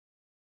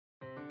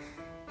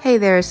Hey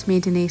there, it's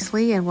me, Denise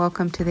Lee, and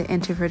welcome to the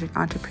Introverted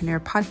Entrepreneur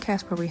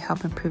Podcast, where we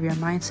help improve your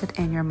mindset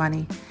and your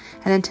money.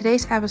 And in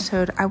today's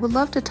episode, I would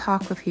love to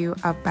talk with you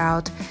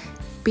about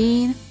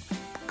being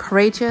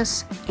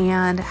courageous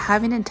and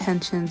having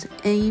intentions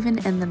even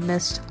in the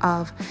midst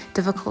of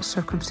difficult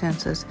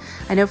circumstances.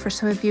 I know for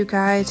some of you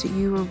guys,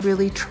 you are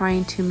really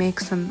trying to make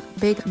some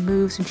big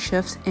moves and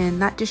shifts in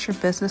not just your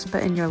business,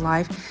 but in your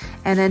life.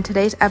 And in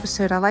today's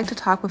episode, I'd like to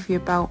talk with you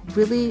about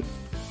really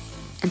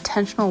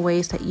intentional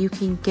ways that you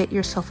can get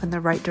yourself in the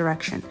right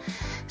direction.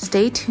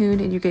 Stay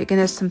tuned, and you're going to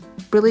get some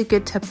really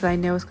good tips that I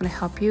know is going to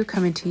help you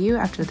coming to you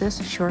after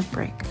this short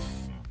break.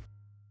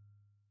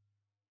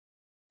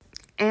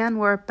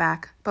 And we're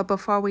back. But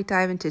before we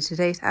dive into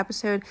today's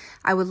episode,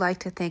 I would like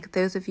to thank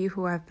those of you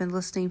who have been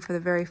listening for the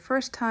very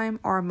first time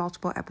or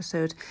multiple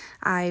episodes.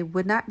 I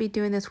would not be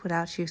doing this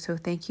without you, so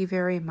thank you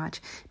very much.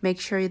 Make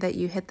sure that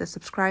you hit the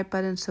subscribe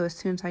button so as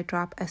soon as I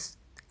drop a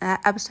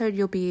episode,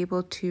 you'll be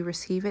able to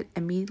receive it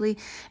immediately.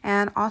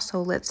 And also,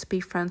 let's be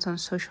friends on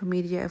social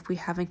media. If we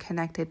haven't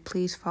connected,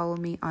 please follow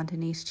me on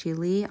Denise G.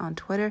 Lee on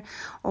Twitter,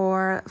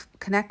 or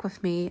connect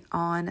with me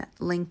on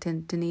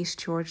LinkedIn, Denise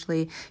George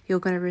Lee. You're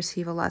going to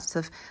receive lots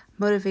of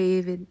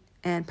motivated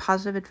and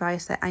positive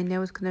advice that I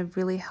know is going to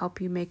really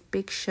help you make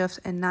big shifts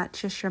and not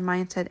just your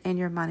mindset and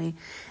your money.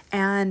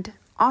 And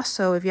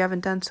also, if you haven't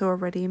done so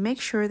already, make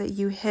sure that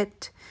you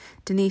hit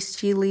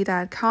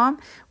deniseglee.com,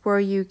 where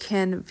you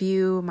can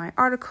view my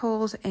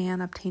articles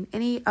and obtain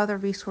any other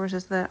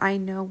resources that I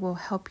know will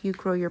help you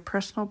grow your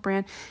personal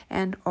brand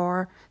and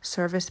or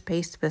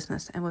service-based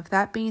business. And with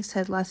that being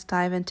said, let's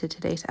dive into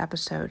today's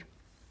episode.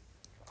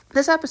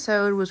 This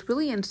episode was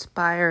really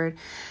inspired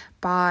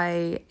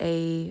by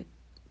a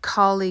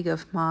colleague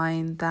of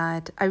mine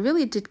that I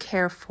really did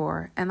care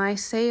for. And I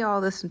say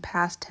all this in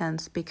past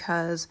tense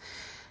because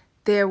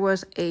there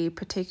was a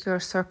particular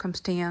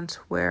circumstance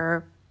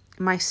where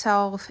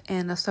myself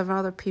and several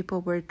other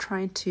people were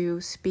trying to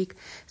speak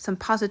some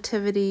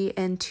positivity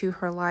into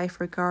her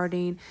life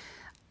regarding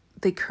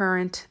the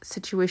current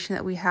situation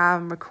that we have.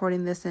 I'm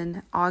recording this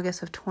in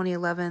August of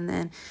 2011,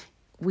 and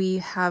we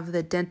have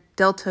the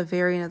Delta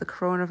variant of the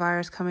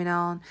coronavirus coming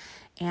on,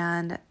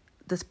 and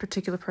this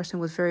particular person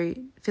was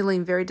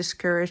feeling very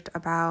discouraged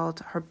about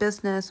her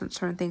business and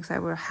certain things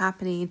that were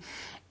happening.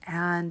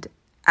 And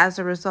as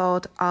a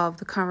result of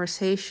the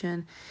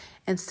conversation,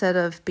 instead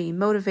of being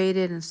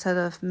motivated, instead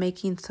of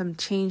making some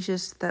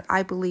changes that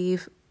I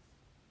believe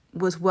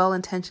was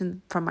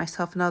well-intentioned from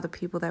myself and other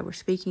people that were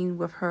speaking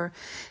with her,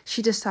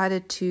 she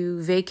decided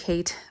to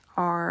vacate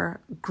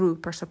our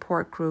group, our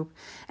support group.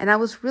 And I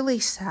was really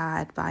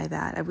sad by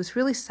that. I was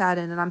really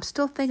saddened, and I'm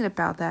still thinking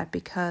about that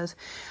because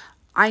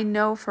I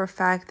know for a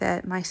fact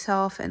that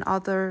myself and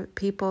other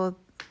people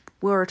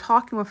we were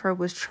talking with her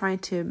was trying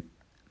to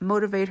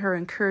motivate her,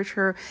 encourage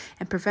her,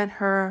 and prevent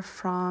her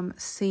from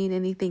seeing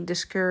anything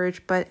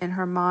discouraged. But in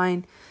her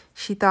mind,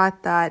 she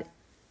thought that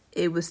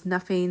it was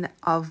nothing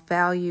of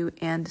value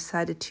and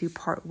decided to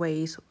part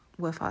ways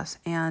with us.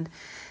 And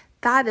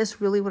that is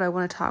really what I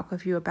want to talk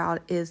with you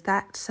about, is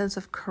that sense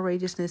of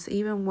courageousness,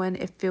 even when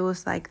it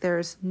feels like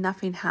there's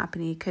nothing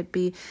happening. It could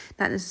be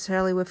not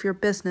necessarily with your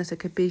business. It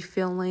could be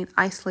feeling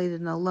isolated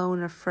and alone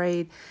and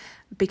afraid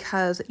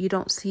because you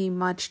don't see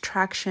much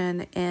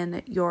traction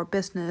in your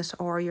business,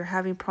 or you're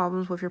having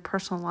problems with your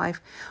personal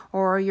life,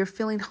 or you're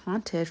feeling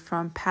haunted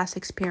from past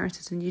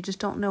experiences and you just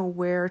don't know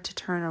where to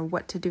turn or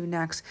what to do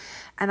next.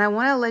 And I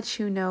want to let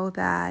you know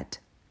that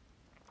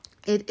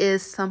it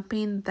is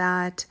something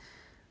that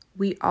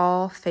we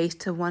all face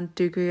to one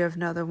degree or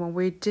another. When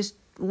we just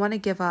want to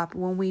give up,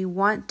 when we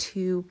want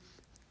to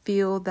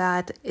feel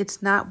that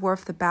it's not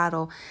worth the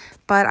battle.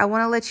 But I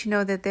want to let you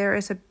know that there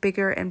is a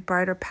bigger and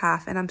brighter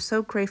path. And I'm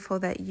so grateful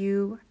that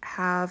you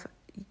have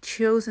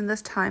chosen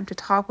this time to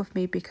talk with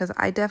me, because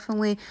I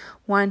definitely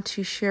want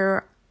to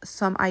share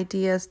some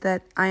ideas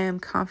that I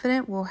am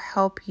confident will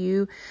help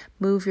you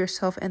move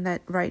yourself in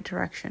that right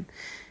direction.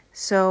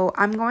 So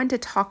I'm going to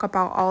talk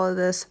about all of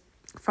this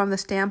from the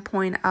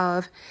standpoint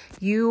of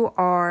you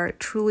are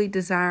truly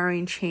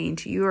desiring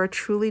change. You are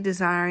truly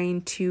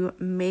desiring to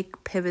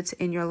make pivots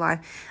in your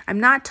life. I'm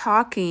not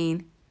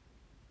talking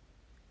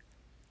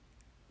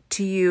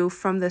to you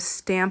from the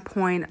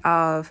standpoint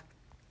of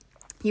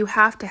you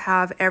have to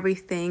have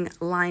everything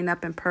lined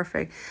up and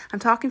perfect. I'm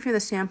talking from the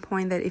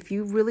standpoint that if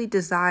you really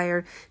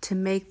desire to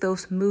make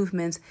those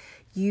movements,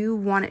 you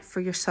want it for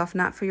yourself,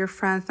 not for your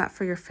friends, not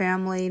for your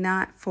family,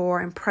 not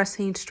for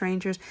impressing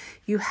strangers.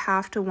 You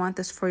have to want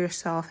this for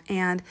yourself.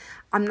 And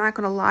I'm not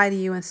going to lie to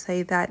you and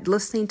say that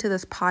listening to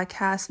this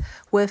podcast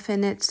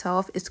within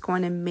itself is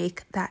going to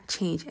make that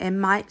change. It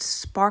might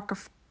spark a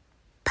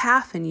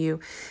path in you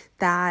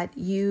that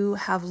you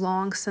have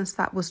long since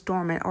that was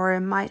dormant, or it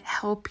might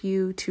help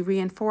you to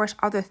reinforce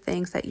other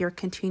things that you're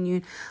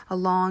continuing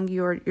along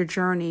your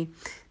journey.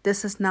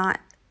 This is not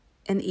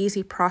an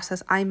easy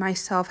process. I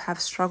myself have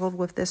struggled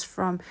with this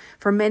for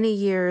many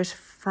years,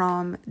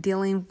 from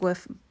dealing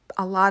with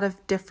a lot of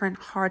different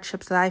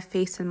hardships that I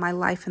faced in my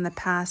life in the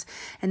past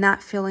and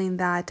not feeling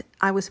that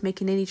I was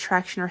making any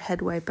traction or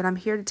headway. But I'm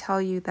here to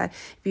tell you that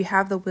if you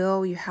have the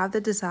will, you have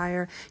the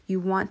desire, you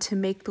want to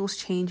make those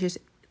changes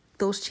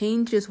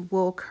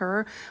will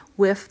occur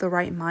with the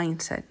right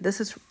mindset.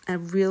 This is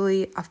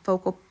really a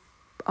focal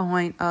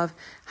point of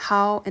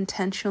how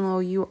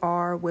intentional you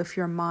are with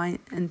your mind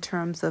in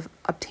terms of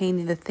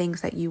obtaining the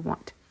things that you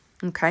want.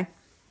 Okay?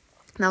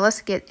 Now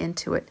let's get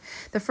into it.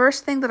 The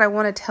first thing that I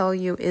want to tell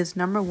you is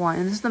number one,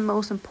 and this is the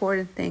most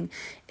important thing,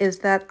 is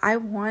that I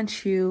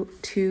want you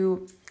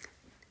to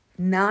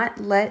not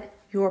let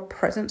your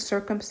present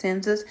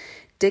circumstances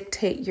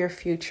dictate your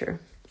future.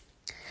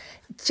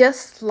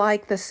 Just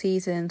like the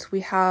seasons,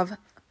 we have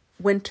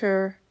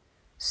winter,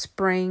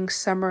 spring,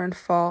 summer, and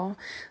fall.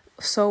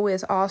 So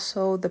is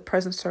also the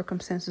present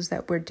circumstances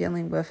that we're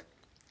dealing with.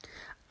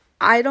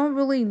 I don't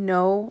really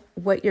know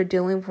what you're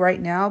dealing with right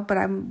now, but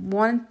I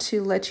want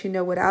to let you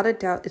know without a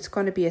doubt it's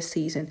going to be a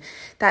season.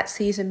 That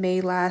season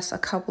may last a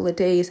couple of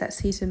days. That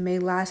season may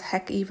last,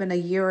 heck, even a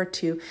year or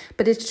two.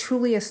 But it's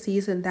truly a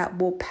season that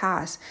will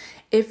pass.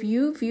 If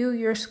you view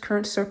your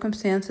current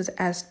circumstances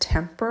as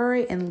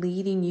temporary and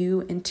leading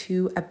you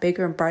into a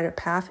bigger and brighter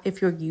path,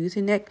 if you're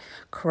using it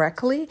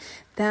correctly,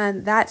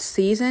 then that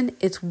season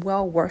is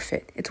well worth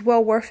it. It's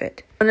well worth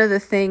it. One of the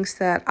things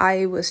that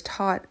I was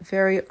taught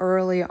very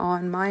early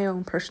on my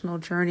own personal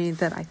journey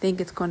that I think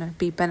it's going to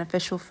be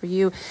beneficial for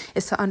you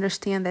is to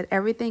understand that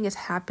everything is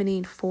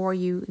happening for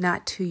you,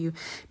 not to you.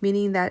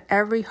 Meaning that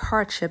every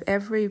hardship,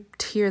 every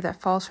tear that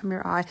falls from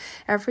your eye,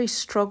 every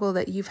struggle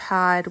that you've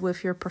had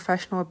with your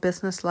professional or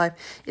business life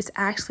is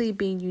actually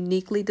being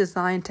uniquely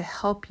designed to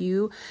help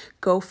you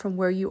go from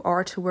where you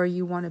are to where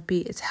you want to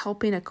be. It's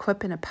helping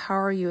equip and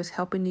empower you. It's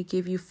helping to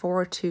give you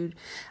fortitude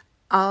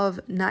of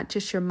not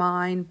just your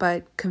mind,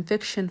 but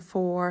conviction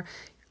for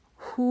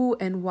who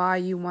and why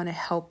you want to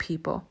help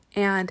people.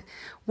 And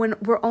when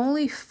we're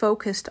only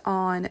focused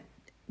on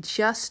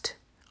just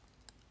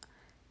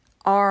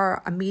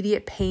our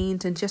immediate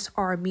pains and just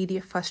our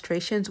immediate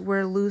frustrations,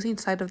 we're losing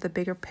sight of the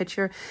bigger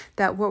picture,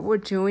 that what we're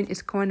doing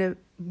is going to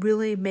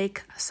really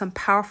make some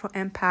powerful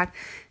impact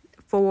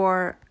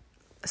for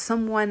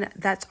someone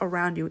that's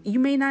around you. You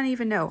may not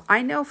even know.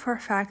 I know for a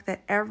fact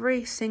that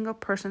every single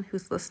person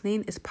who's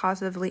listening is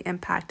positively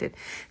impacted.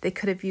 They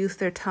could have used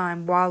their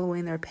time wallowing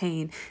in their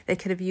pain. They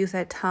could have used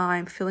that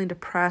time feeling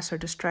depressed or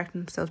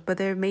distracting themselves, but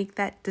they make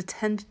that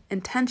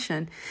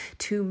intention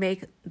to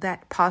make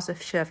that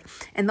positive shift.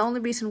 And the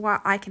only reason why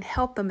I can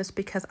help them is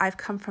because I've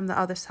come from the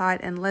other side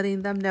and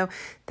letting them know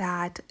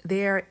that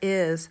there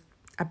is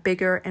a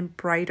bigger and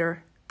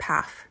brighter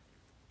path.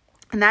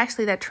 And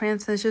actually that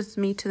transitions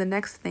me to the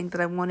next thing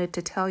that I wanted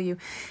to tell you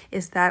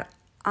is that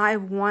I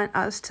want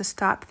us to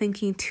stop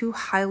thinking too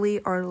highly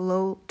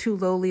or too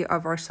lowly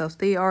of ourselves.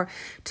 They are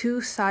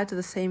two sides of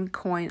the same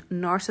coin,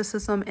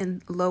 narcissism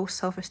and low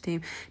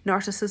self-esteem.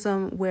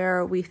 Narcissism,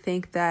 where we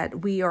think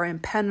that we are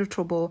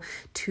impenetrable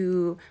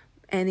to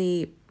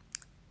any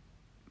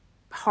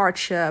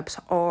hardships,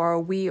 or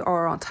we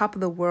are on top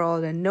of the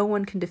world and no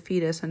one can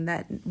defeat us, and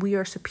that we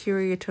are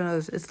superior to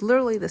others. It's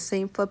literally the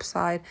same flip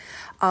side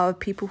of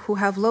people who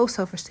have low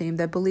self-esteem,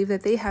 that believe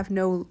that they have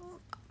no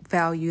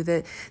value,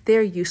 that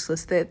they're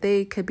useless, that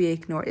they could be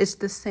ignored. It's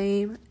the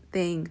same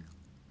thing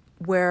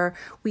where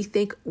we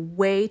think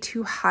way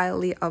too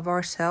highly of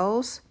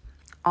ourselves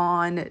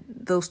on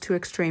those two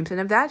extremes. And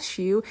if that's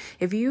you,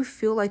 if you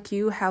feel like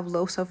you have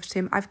low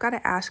self-esteem, I've got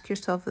to ask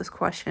yourself this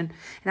question,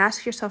 and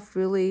ask yourself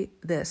really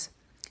this: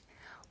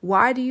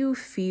 why do you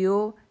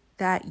feel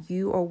that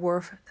you are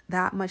worth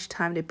that much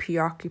time to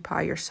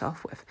preoccupy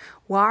yourself with?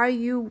 Why are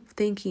you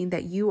thinking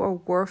that you are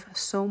worth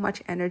so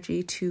much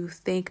energy to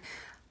think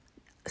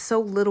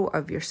so little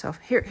of yourself?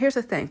 Here's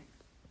the thing.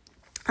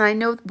 And I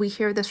know we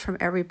hear this from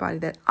everybody,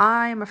 that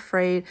I am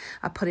afraid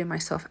of putting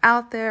myself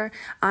out there.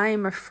 I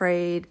am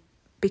afraid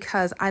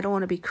because I don't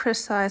want to be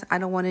criticized. I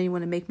don't want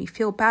anyone to make me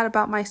feel bad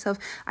about myself.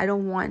 I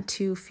don't want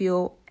to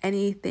feel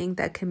anything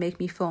that can make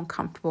me feel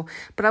uncomfortable.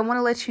 But I want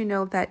to let you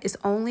know that it's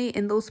only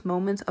in those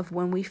moments of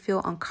when we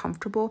feel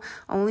uncomfortable,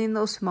 only in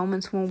those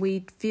moments when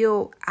we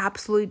feel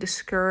absolutely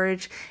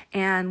discouraged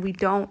and we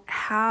don't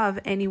have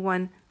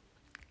anyone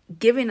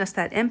giving us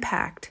that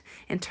impact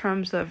in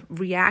terms of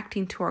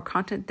reacting to our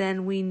content,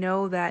 then we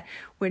know that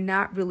we're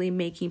not really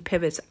making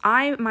pivots.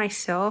 I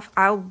myself,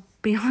 I'll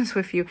be honest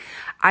with you,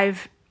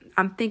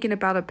 I'm thinking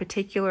about a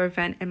particular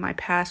event in my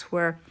past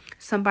where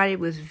somebody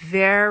was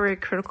very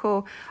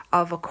critical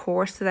of a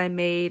course that I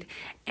made,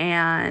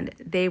 and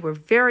they were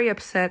very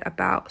upset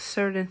about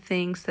certain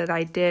things that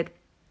I did.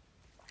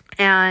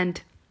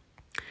 And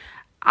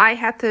I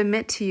have to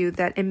admit to you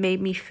that it made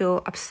me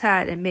feel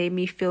upset. It made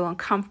me feel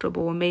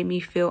uncomfortable. It made me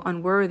feel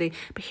unworthy.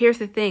 But here's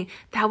the thing.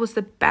 That was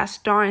the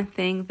best darn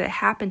thing that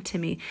happened to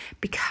me,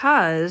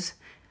 because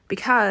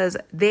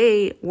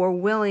they were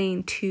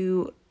willing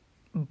to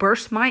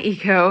burst my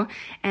ego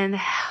and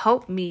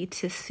help me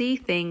to see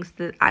things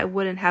that I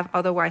wouldn't have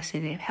otherwise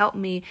seen. It helped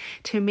me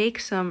to make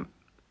some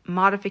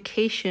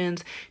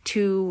modifications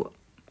to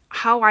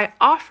how I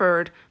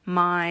offered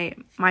my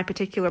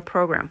particular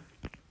program.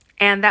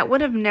 And that would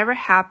have never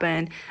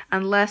happened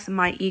unless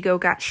my ego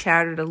got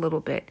shattered a little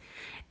bit.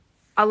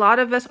 A lot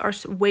of us are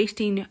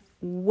wasting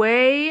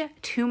way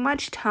too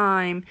much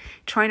time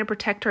trying to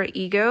protect our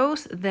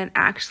egos than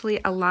actually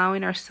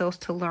allowing ourselves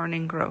to learn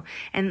and grow.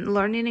 And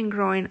learning and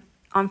growing,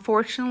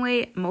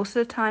 unfortunately, most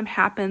of the time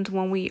happens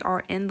when we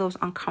are in those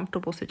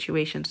uncomfortable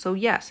situations. So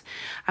yes,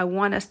 I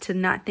want us to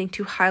not think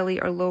too highly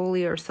or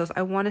lowly ourselves.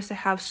 I want us to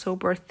have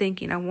sober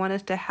thinking. I want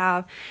us to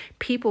have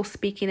people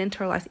speaking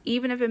into our lives,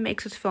 even if it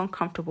makes us feel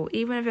uncomfortable,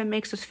 even if it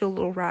makes us feel a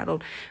little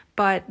rattled.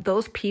 But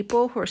those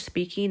people who are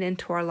speaking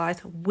into our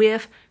lives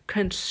with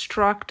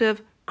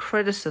constructive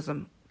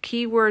criticism,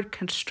 keyword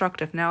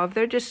constructive. Now, if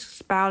they're just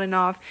spouting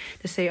off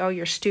to say, oh,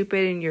 you're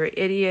stupid and you're an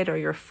idiot or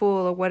you're a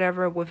fool or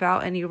whatever,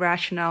 without any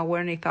rationale or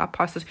any thought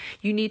process,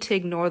 you need to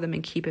ignore them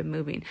and keep it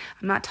moving.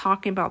 I'm not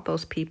talking about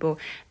those people.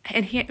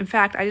 And here, in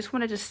fact, I just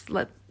want to just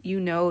let you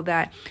know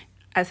that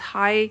as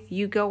high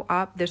you go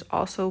up, there's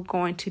also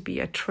going to be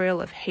a trail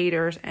of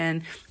haters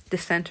and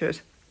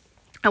dissenters.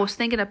 I was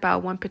thinking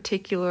about one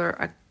particular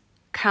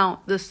account,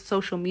 this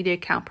social media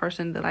account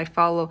person that I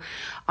follow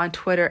on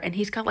Twitter, and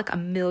he's got like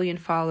 1 million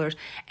followers.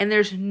 And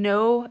there's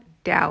no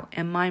doubt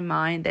in my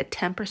mind that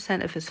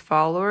 10% of his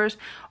followers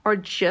are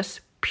just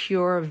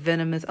pure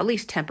venomous, at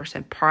least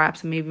 10%,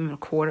 perhaps maybe even a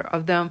quarter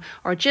of them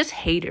are just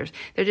haters.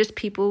 They're just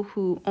people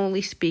who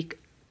only speak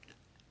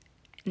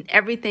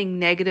everything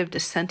negative,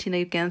 dissenting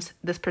against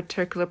this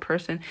particular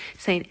person,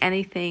 saying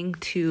anything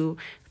to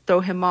throw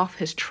him off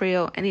his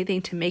trail,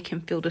 anything to make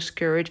him feel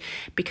discouraged,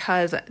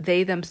 because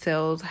they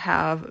themselves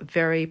have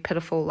very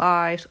pitiful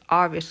lives,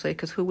 obviously,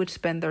 because who would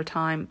spend their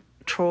time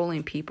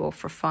trolling people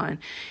for fun?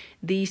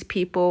 These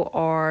people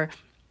are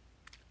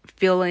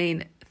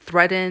feeling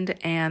threatened,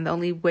 and the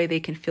only way they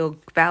can feel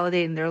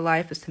validated in their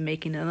life is to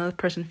making another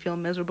person feel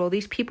miserable.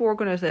 These people are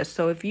going to exist.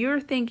 So if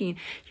you're thinking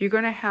you're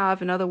going to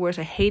have, in other words,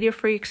 a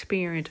hater-free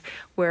experience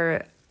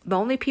where the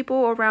only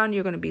people around you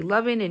are going to be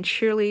loving and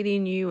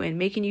cheerleading you and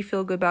making you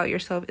feel good about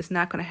yourself, it's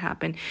not going to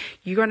happen.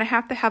 You're going to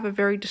have a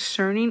very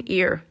discerning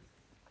ear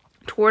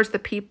towards the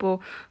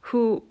people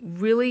who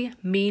really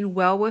mean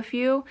well with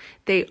you.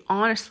 They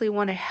honestly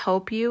want to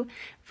help you,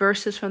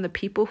 versus from the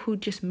people who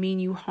just mean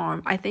you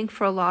harm. I think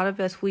for a lot of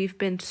us, we've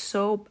been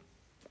so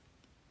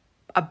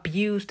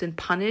abused and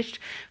punished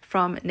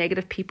from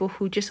negative people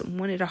who just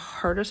wanted to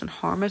hurt us and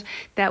harm us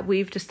that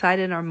we've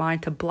decided in our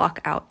mind to block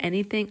out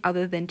anything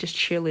other than just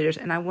cheerleaders.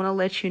 And I want to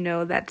let you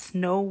know that's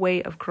no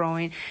way of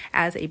growing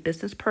as a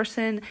business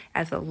person,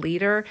 as a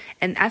leader,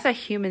 and as a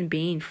human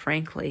being.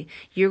 Frankly,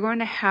 you're going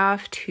to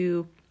have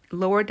to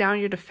lower down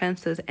your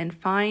defenses and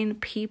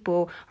find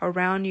people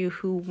around you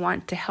who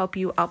want to help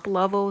you up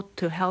level,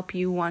 to help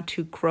you want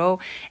to grow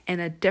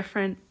in a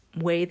different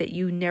way that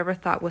you never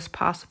thought was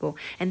possible.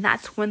 And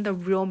that's when the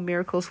real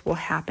miracles will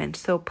happen.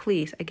 So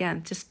please,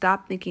 again, just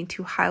stop thinking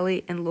too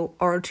highly and low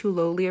or too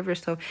lowly of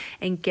yourself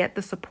and get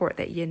the support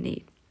that you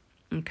need.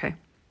 Okay.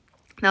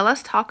 Now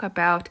let's talk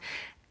about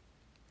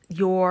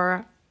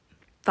your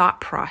thought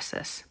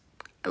process.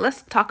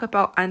 Let's talk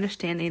about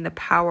understanding the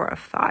power of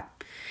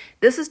thought.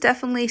 This is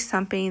definitely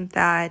something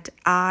that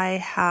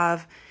I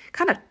have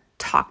kind of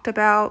talked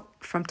about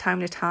from time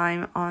to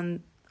time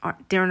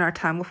during our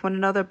time with one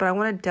another, but I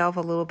want to delve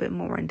a little bit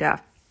more in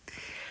depth.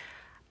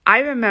 I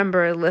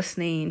remember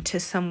listening to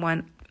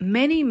someone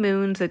many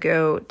moons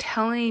ago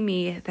telling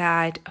me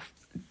that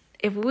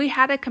if we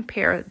had to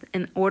compare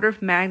in order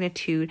of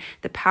magnitude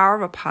the power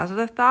of a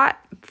positive thought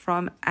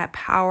from a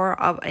power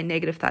of a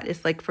negative thought,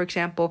 it's like, for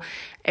example,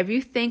 if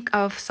you think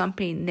of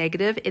something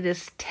negative, it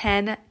is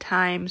 10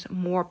 times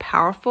more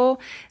powerful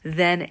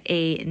than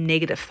a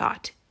negative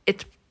thought.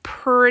 It's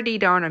pretty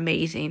darn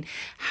amazing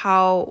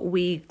how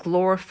we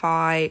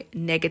glorify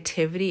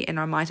negativity in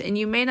our minds. And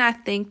you may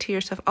not think to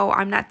yourself, oh,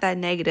 I'm not that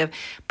negative,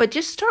 but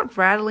just start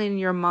rattling in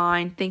your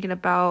mind, thinking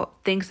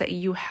about things that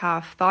you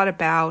have thought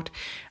about,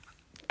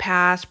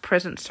 past,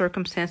 present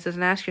circumstances,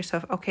 and ask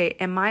yourself, okay,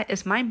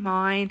 is my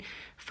mind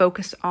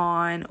focused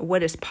on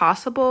what is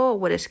possible,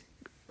 what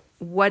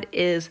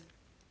is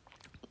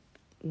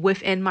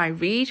within my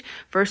reach,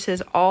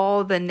 versus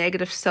all the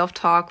negative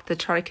self-talk to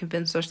try to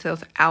convince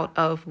ourselves out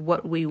of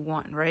what we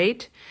want,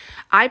 right?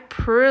 I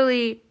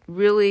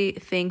really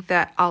think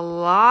that a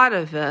lot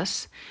of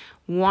us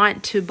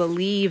want to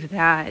believe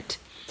that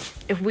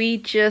if we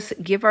just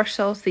give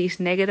ourselves these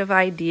negative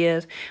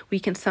ideas, we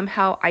can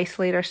somehow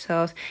isolate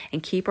ourselves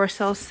and keep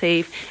ourselves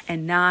safe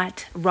and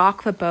not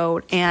rock the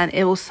boat, and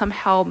it will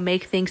somehow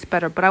make things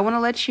better. But I want to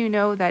let you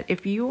know that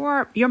if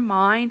your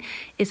mind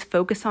is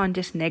focused on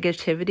just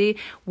negativity,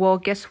 well,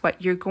 guess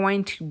what? You're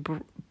going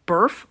to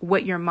birth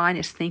what your mind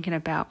is thinking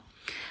about.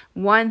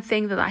 One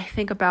thing that I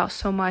think about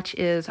so much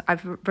is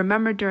I've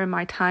remembered during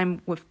my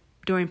time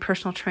doing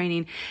personal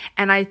training,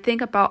 and I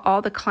think about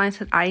all the clients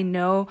that I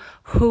know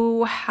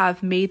who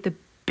have made the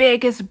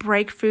biggest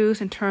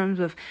breakthroughs in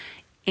terms of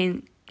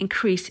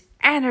increased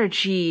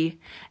energy,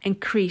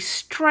 increased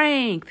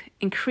strength,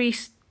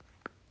 increased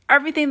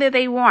everything that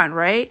they want,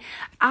 right?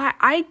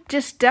 I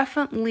just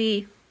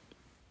definitely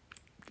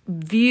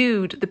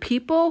viewed the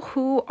people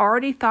who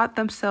already thought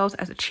themselves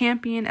as a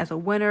champion, as a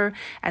winner,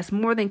 as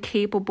more than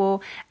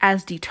capable,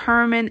 as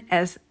determined,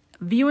 as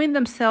viewing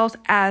themselves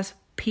as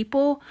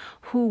people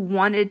who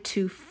wanted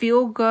to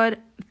feel good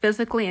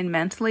physically and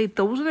mentally.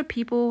 Those are the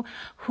people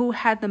who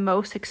had the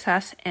most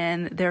success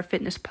in their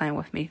fitness plan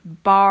with me,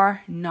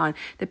 bar none.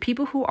 The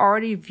people who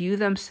already view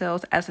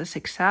themselves as a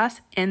success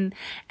and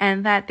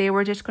that they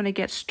were just going to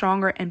get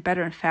stronger and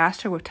better and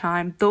faster with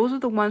time, those are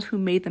the ones who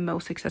made the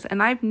most success.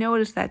 And I've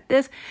noticed that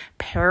this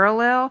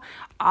parallel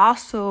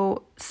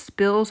also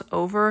spills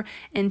over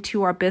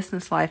into our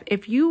business life.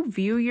 If you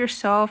view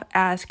yourself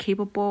as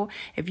capable,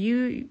 if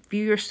you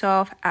view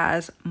yourself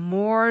as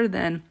more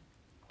than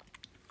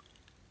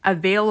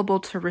available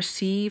to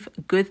receive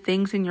good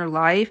things in your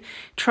life,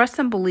 trust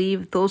and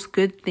believe those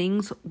good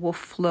things will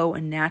flow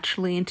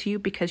naturally into you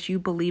because you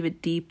believe it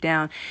deep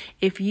down.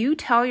 If you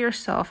tell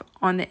yourself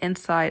on the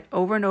inside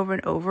over and over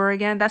and over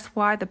again, that's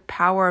why the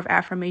power of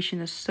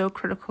affirmation is so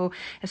critical,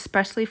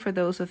 especially for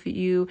those of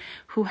you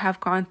who have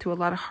gone through a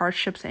lot of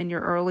hardships in your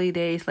early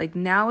days. Like,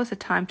 now is the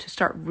time to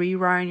start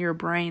rewiring your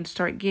brain,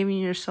 start giving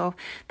yourself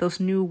those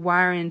new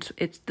wirings.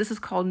 This is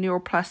called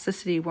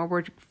neuroplasticity, where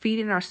we're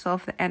feeding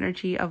ourselves the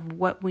energy of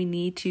what we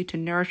need to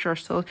nourish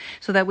ourselves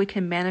so that we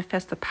can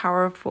manifest the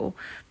powerful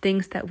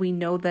things that we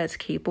know that's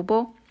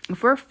capable.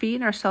 If we're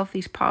feeding ourselves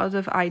these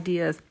positive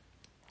ideas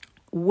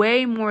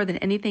way more than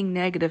anything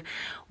negative,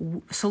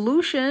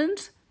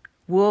 solutions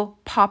will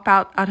pop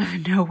out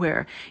of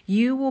nowhere.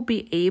 You will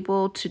be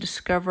able to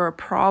discover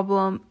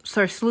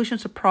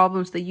solutions to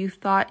problems that you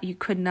thought you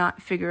could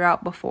not figure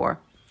out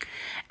before.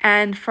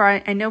 And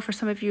I know for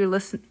some of you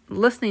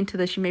listening to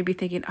this, you may be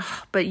thinking,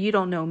 oh, but you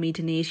don't know me,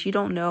 Denise. You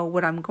don't know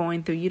what I'm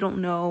going through. You don't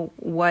know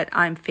what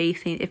I'm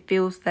facing. It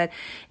feels that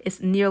it's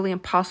nearly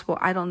impossible.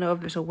 I don't know if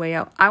there's a way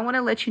out. I want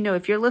to let you know,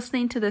 if you're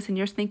listening to this and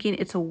you're thinking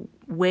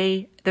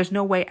there's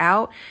no way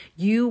out,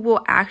 you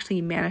will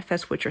actually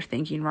manifest what you're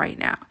thinking right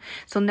now.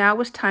 So now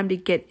it's time to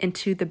get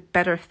into the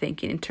better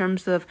thinking in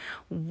terms of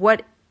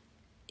what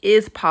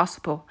is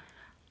possible.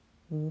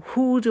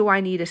 Who do I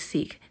need to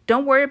seek?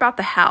 Don't worry about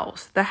the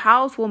hows. The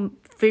hows will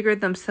figure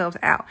themselves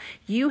out.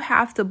 You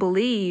have to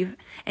believe,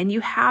 and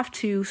you have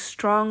to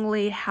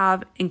strongly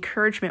have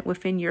encouragement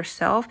within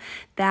yourself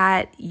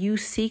that you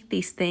seek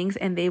these things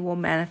and they will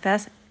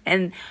manifest.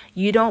 And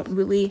you don't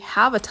really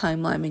have a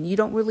timeline, and you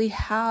don't really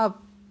have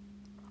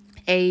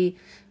a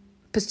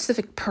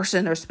specific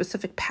person or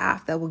specific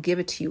path that will give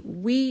it to you.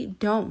 We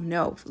don't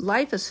know.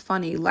 Life is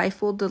funny.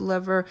 Life will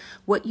deliver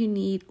what you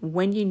need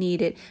when you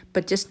need it,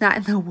 but just not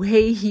in the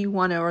way you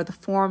want it or the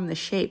form, the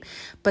shape.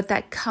 But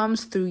that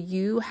comes through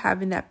you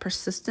having that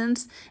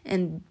persistence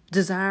and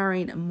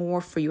desiring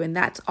more for you. And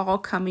that's all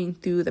coming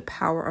through the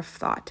power of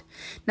thought.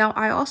 Now,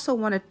 I also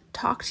want to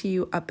talk to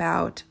you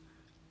about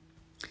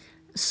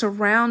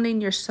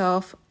surrounding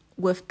yourself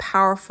with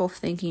powerful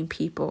thinking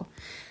people.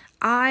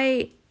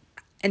 I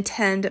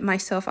attend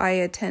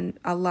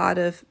a lot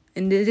of,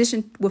 in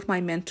addition with my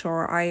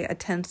mentor, I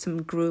attend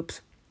some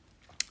groups.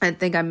 I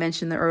think I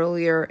mentioned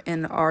earlier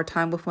in our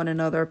time with one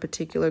another, a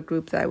particular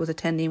group that I was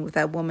attending with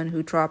that woman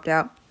who dropped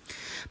out.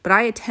 But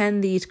I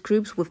attend these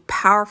groups with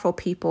powerful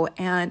people,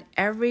 and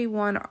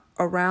everyone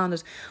around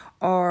us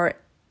are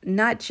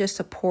not just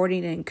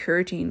supporting and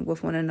encouraging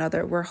with one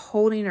another. We're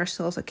holding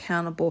ourselves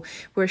accountable.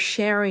 We're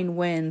sharing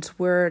wins.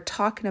 We're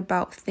talking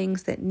about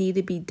things that need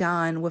to be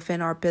done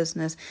within our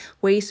business,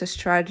 ways to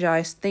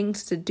strategize,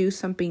 things to do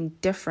something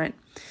different.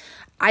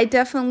 I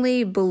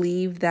definitely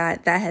believe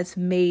that has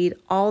made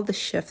all the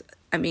shift.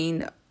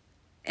 In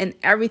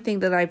everything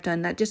that I've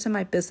done, not just in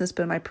my business,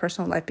 but in my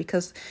personal life,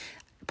 because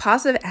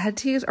positive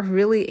attitudes are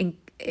really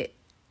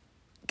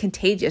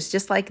contagious,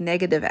 just like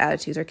negative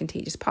attitudes are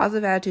contagious.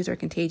 Positive attitudes are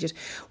contagious.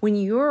 When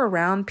you're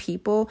around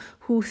people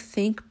who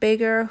think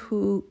bigger,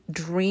 who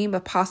dream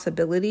of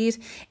possibilities,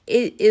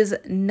 it is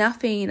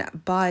nothing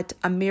but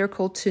a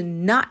miracle to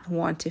not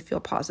want to feel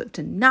positive,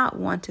 to not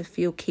want to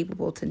feel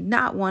capable, to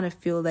not want to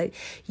feel that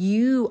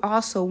you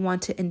also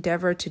want to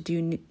endeavor to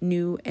do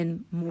new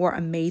and more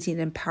amazing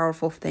and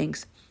powerful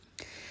things.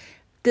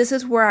 This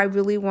is where I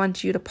really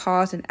want you to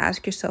pause and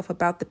ask yourself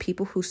about the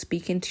people who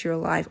speak into your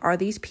life. Are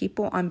these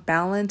people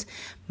unbalanced,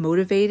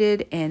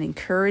 motivated, and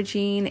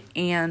encouraging,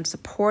 and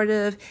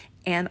supportive,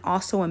 and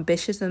also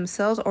ambitious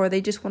themselves? Or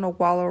they just want to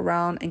wallow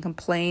around and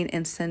complain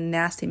and send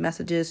nasty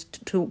messages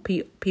to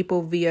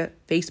people via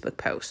Facebook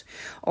posts,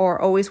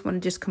 or always want to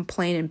just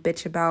complain and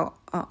bitch about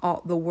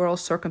all the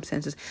world's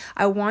circumstances?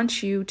 I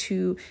want you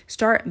to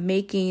start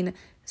making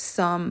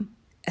some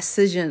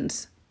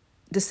decisions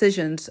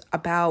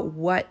about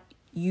what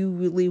you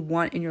really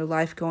want in your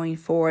life going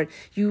forward.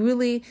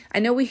 I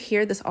know we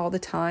hear this all the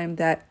time,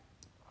 that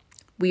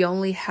we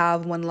only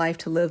have one life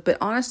to live, but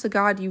honest to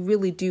God, you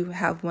really do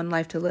have one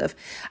life to live.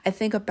 I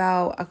think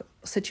about a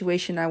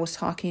situation. I was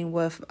talking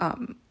with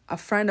a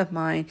friend of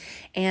mine,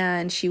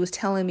 and she was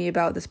telling me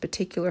about this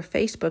particular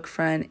Facebook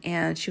friend,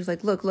 and she was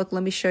like, look,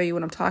 let me show you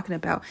what I'm talking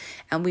about.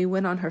 And we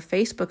went on her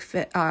Facebook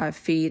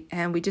feed,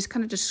 and we just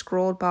kind of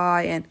scrolled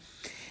by, and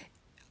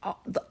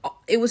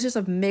it was just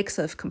a mix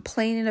of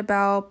complaining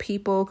about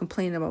people,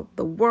 complaining about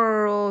the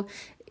world.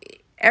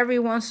 Every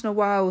once in a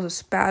while, it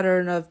was a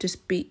pattern of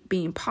just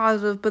being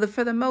positive. But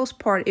for the most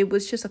part, it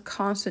was just a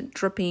constant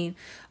dripping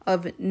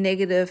of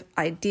negative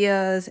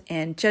ideas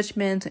and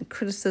judgments and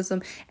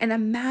criticism. And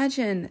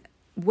imagine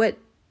what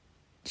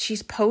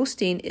she's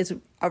posting is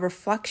a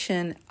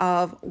reflection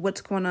of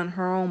what's going on in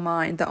her own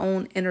mind, the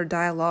own inner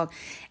dialogue.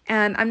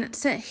 And I'm not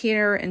sitting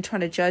here and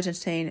trying to judge and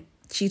saying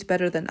she's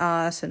better than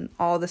us and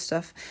all this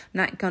stuff. I'm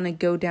not going to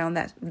go down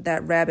that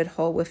rabbit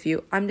hole with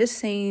you. I'm just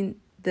saying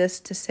this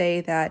to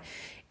say that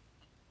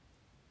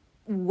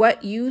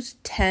what you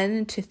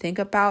tend to think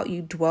about,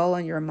 you dwell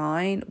on your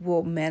mind,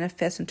 will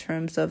manifest in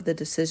terms of the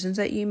decisions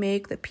that you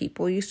make, the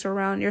people you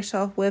surround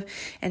yourself with,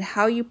 and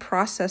how you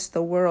process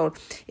the world.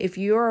 If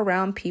you're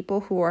around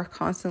people who are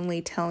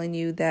constantly telling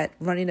you that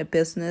running a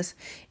business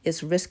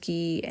is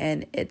risky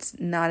and it's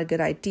not a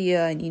good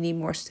idea and you need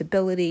more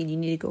stability and you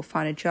need to go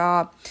find a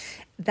job,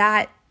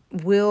 that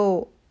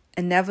will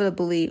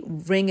inevitably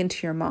ring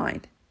into your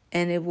mind.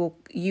 And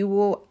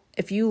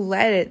if you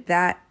let it,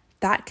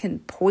 that can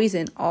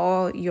poison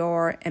all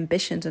your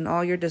ambitions and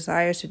all your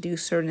desires to do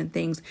certain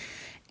things.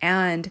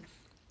 And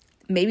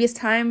maybe it's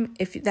time,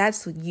 if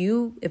that's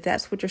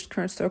what your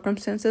current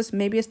circumstances,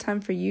 maybe it's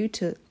time for you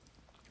to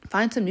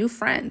find some new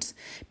friends.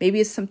 Maybe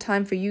it's some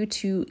time for you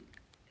to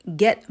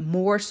get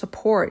more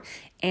support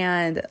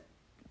and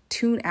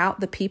tune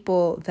out the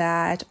people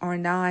that are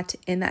not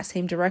in that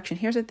same direction.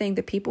 Here's the thing: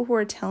 the people who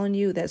are telling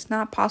you that it's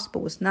not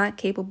possible, it's not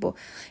capable,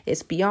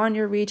 it's beyond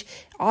your reach,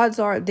 odds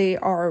are they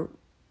are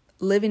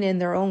living in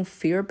their own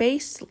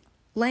fear-based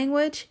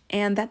language,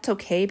 and that's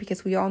okay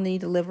because we all need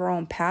to live our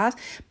own path.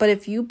 But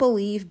if you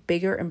believe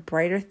bigger and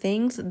brighter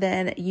things,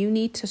 then you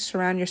need to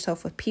surround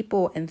yourself with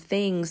people and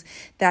things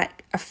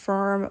that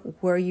affirm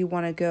where you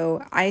want to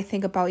go. I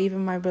think about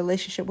even my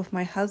relationship with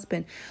my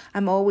husband.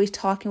 I'm always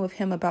talking with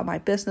him about my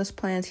business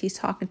plans. He's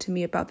talking to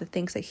me about the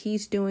things that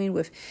he's doing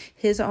with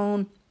his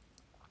own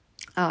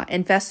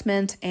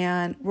investments,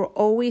 and we're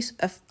always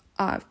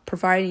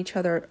providing each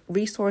other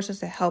resources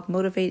to help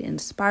motivate and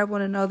inspire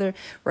one another.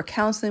 We're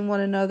counseling one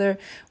another.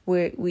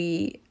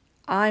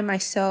 I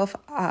myself,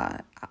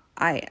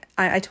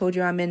 I told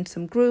you I'm in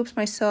some groups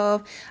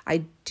myself.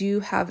 I do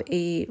have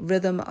a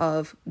rhythm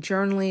of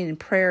journaling and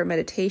prayer,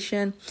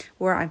 meditation,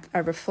 where I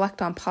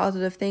reflect on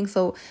positive things.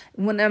 So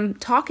when I'm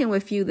talking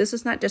with you, this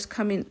is not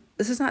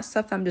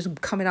stuff that I'm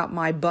just coming out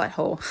my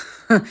butthole.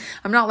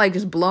 I'm not like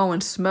just blowing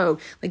smoke.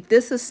 Like,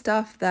 this is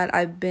stuff that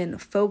I've been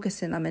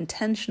focusing, I'm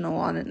intentional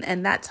on,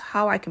 and that's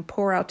how I can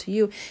pour out to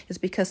you, is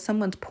because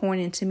someone's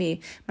pouring into me.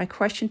 My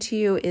question to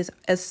you is,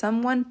 as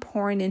someone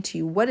pouring into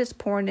you, what is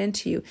pouring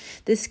into you?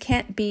 This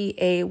can't be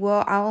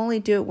I'll only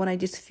do it when I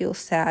just feel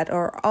sad,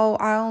 or,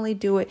 I only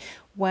do it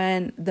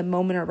when the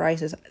moment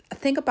arises.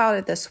 Think about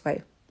it this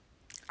way.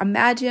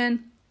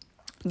 Imagine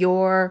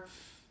your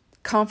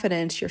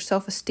confidence, your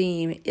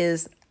self-esteem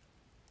is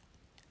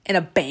in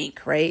a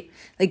bank, right?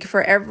 Like,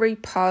 for every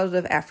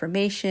positive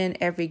affirmation,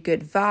 every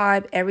good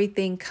vibe,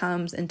 everything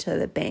comes into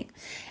the bank.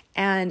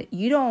 And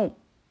you don't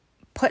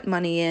put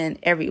money in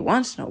every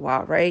once in a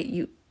while,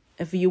 right?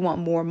 If you want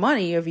more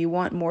money, if you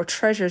want more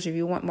treasures, if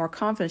you want more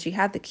confidence, you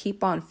have to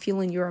keep on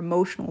fueling your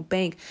emotional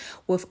bank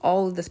with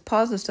all of this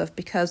positive stuff,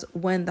 because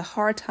when the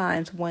hard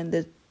times, when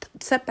the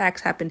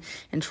setbacks happen,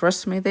 and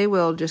trust me, they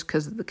will, just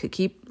because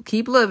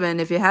keep living.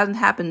 If it hasn't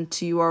happened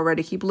to you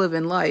already, keep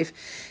living life.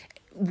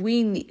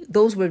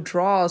 Those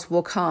withdrawals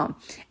will come.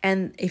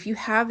 And if you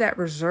have that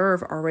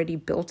reserve already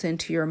built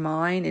into your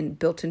mind and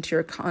built into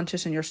your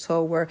conscious and your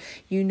soul, where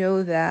you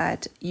know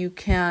that you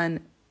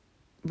can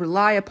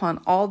rely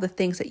upon all the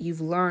things that you've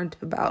learned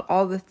about,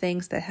 all the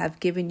things that have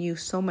given you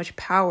so much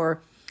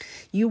power,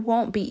 you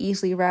won't be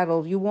easily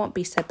rattled. You won't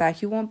be set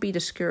back. You won't be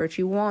discouraged.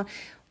 You won't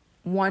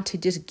want to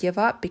just give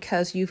up,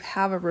 because you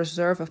have a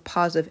reserve of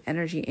positive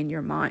energy in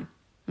your mind.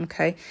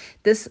 Okay.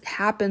 This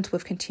happens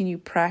with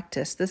continued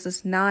practice. This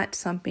is not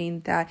something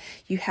that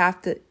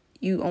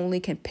you only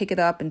can pick it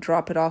up and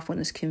drop it off when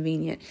it's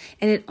convenient.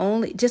 And it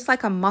only, just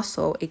like a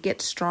muscle, it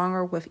gets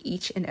stronger with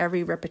each and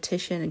every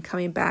repetition and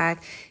coming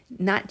back,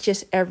 not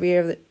just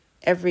every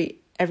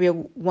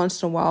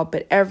once in a while,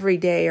 but every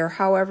day, or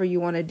however you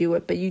want to do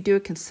it. But you do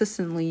it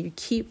consistently. You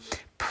keep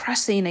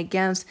pressing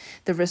against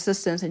the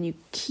resistance, and you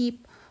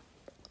keep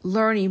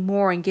learning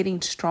more and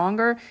getting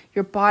stronger.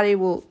 Your body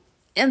will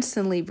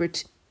instantly,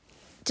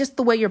 just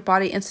the way your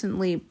body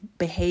instantly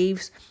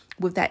behaves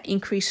with that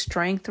increased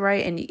strength,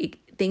 right? And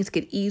things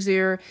get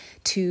easier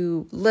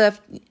to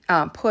lift,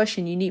 push,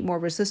 and you need more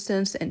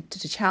resistance and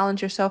to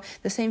challenge yourself.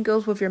 The same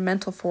goes with your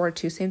mental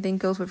fortitude. Same thing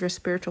goes with your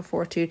spiritual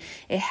fortitude.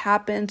 It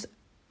happens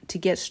to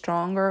get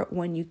stronger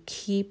when you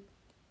keep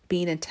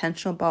being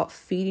intentional about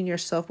feeding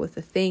yourself with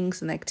the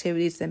things and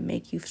activities that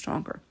make you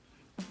stronger.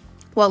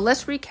 Well,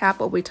 let's recap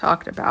what we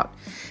talked about,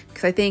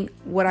 because I think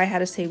what I had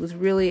to say was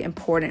really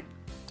important.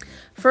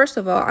 First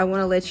of all, I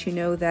want to let you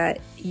know that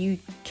you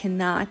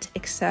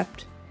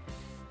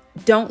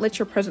don't let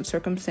your present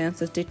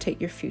circumstances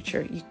dictate your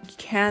future. You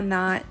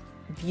cannot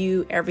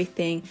view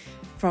everything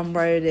from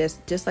what it is.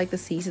 Just like the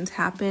seasons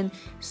happen,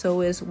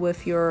 so is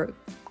with your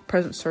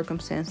present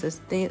circumstances.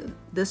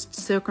 This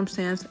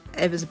circumstance,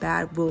 if it's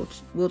bad,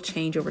 will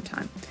change over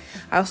time.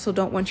 I also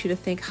don't want you to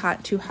think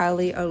too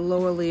highly or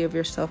lowerly of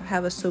yourself.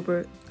 Have a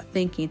sober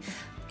thinking.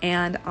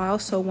 And I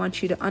also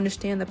want you to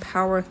understand the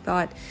power of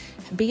thought.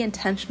 Be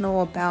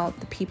intentional about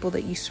the people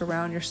that you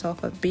surround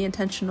yourself with. Be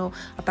intentional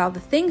about the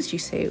things you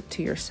say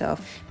to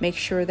yourself. Make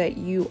sure that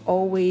you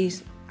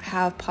always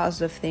have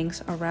positive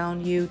things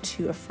around you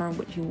to affirm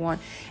what you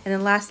want. And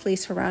then lastly,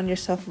 surround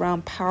yourself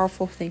around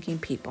powerful thinking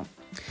people.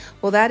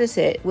 Well, that is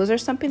it. Was there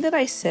something that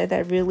I said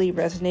that really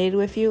resonated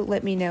with you?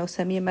 Let me know.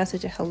 Send me a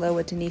message at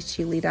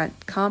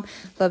hello@denisechile.com.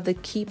 Love to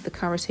keep the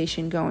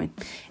conversation going.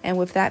 And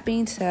with that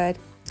being said,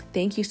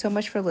 thank you so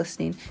much for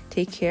listening.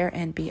 Take care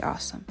and be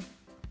awesome.